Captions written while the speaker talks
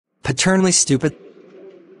Paternly Stupid.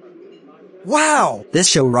 Wow! This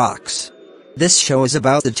show rocks. This show is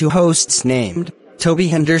about the two hosts named Toby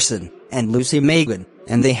Henderson and Lucy Megan,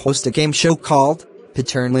 and they host a game show called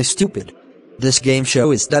Paternly Stupid. This game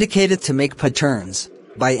show is dedicated to make paterns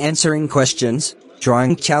by answering questions,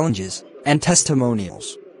 drawing challenges, and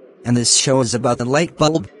testimonials. And this show is about the light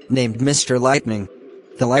bulb named Mr. Lightning.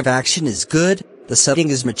 The live action is good, the setting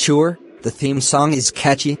is mature, the theme song is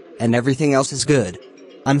catchy, and everything else is good.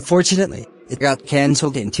 Unfortunately, it got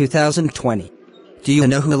cancelled in 2020. Do you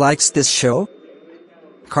know who likes this show?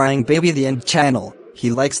 Crying Baby the End Channel.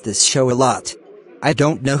 He likes this show a lot. I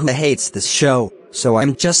don't know who hates this show, so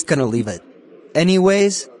I'm just gonna leave it.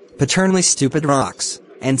 Anyways, Paternly Stupid rocks,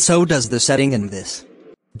 and so does the setting in this.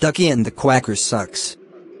 Ducky and the Quacker sucks.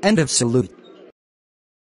 End of salute.